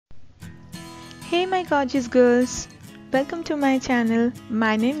Hey my gorgeous girls, welcome to my channel.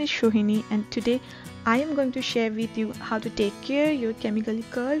 My name is Shohini and today I am going to share with you how to take care your chemically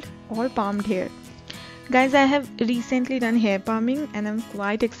curled or permed hair. Guys, I have recently done hair perming and I'm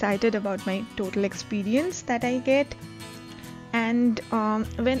quite excited about my total experience that I get. And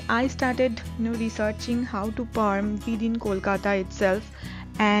when I started researching how to perm within Kolkata itself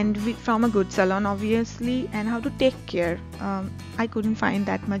and from a good salon obviously, and how to take care, I couldn't find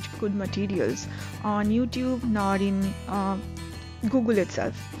that much good materials on YouTube nor in Google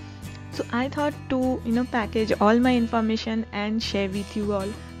itself. So I thought to package all my information and share with you all,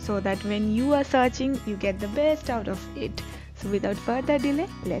 so that when you are searching you get the best out of it. So without further delay,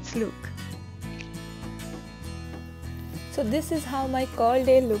 let's look. So this is how my curl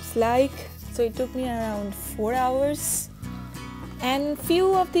day looks like. So it took me around 4 hours. And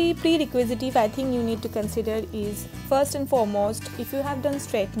few of the prerequisites I think you need to consider is, first and foremost, if you have done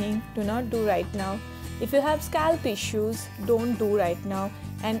straightening, do not do right now. If you have scalp issues, don't do right now.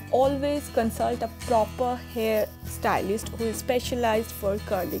 And always consult a proper hair stylist who is specialized for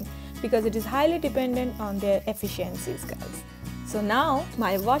curling, because it is highly dependent on their efficiencies, guys. So now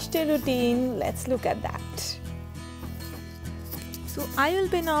my wash day routine, let's look at that. So I will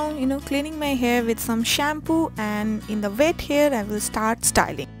be now cleaning my hair with some shampoo, and in the wet hair I will start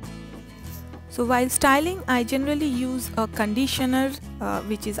styling. So while styling I generally use a conditioner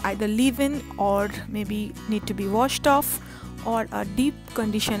which is either leave-in or maybe need to be washed off, or a deep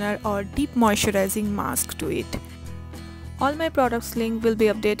conditioner or deep moisturizing mask to it. All my products link will be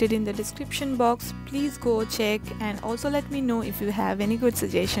updated in the description box. Please go check and also let me know if you have any good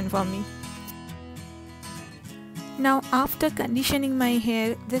suggestion for me. Now after conditioning my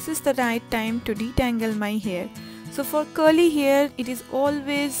hair, this is the right time to detangle my hair. So for curly hair, it is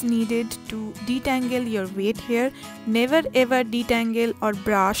always needed to detangle your wet hair. Never ever detangle or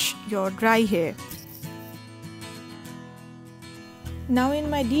brush your dry hair. Now in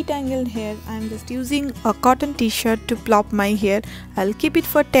my detangled hair, I am just using a cotton t-shirt to plop my hair. I'll keep it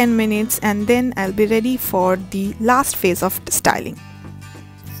for 10 minutes and then I'll be ready for the last phase of styling.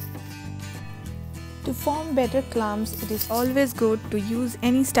 To form better clumps, it is always good to use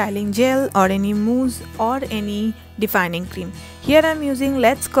any styling gel or any mousse or any defining cream. Here I am using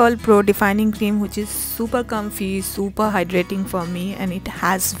Let's Curl Pro defining cream, which is super comfy, super hydrating for me, and it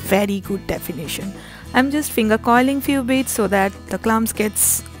has very good definition. I'm just finger coiling few bits so that the clumps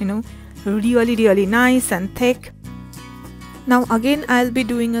gets really nice and thick. Now again I'll be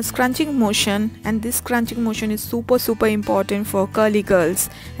doing a scrunching motion, and this scrunching motion is super important for curly girls,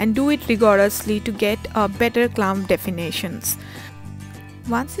 and do it rigorously to get a better clump definitions.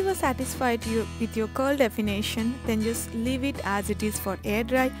 Once you are satisfied with your curl definition, then just leave it as it is for air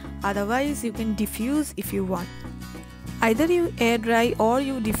dry. Otherwise you can diffuse if you want. Either you air dry or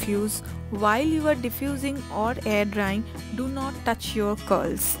you diffuse. While you are diffusing or air drying, do not touch your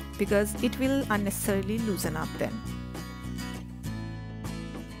curls because it will unnecessarily loosen up then.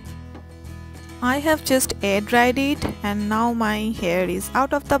 I have just air dried it, and now my hair is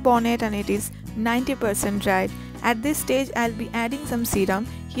out of the bonnet and it is 90% dried. At this stage I'll be adding some serum.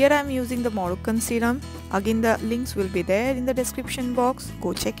 Here I'm using the Moroccan serum. Again the links will be there in the description box.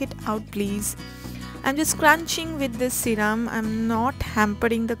 Go check it out please. I'm just scrunching with this serum. I'm not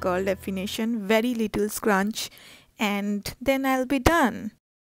hampering the curl definition. Very little scrunch and then I'll be done.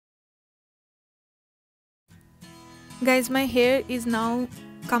 Guys, my hair is now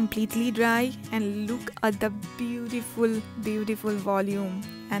completely dry, and look at the beautiful volume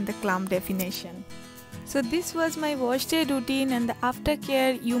and the clump definition. So this was my wash day routine and the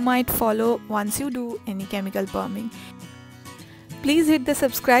aftercare you might follow once you do any chemical perming. Please hit the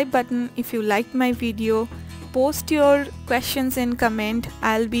subscribe button if you liked my video. Post your questions in comment.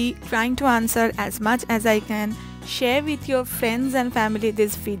 I'll be trying to answer as much as I can. Share with your friends and family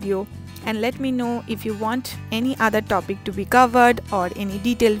this video, and let me know if you want any other topic to be covered or any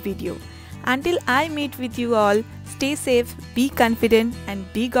detailed video. Until I meet with you all, stay safe, be confident and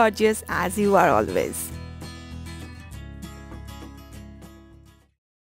be gorgeous as you are always.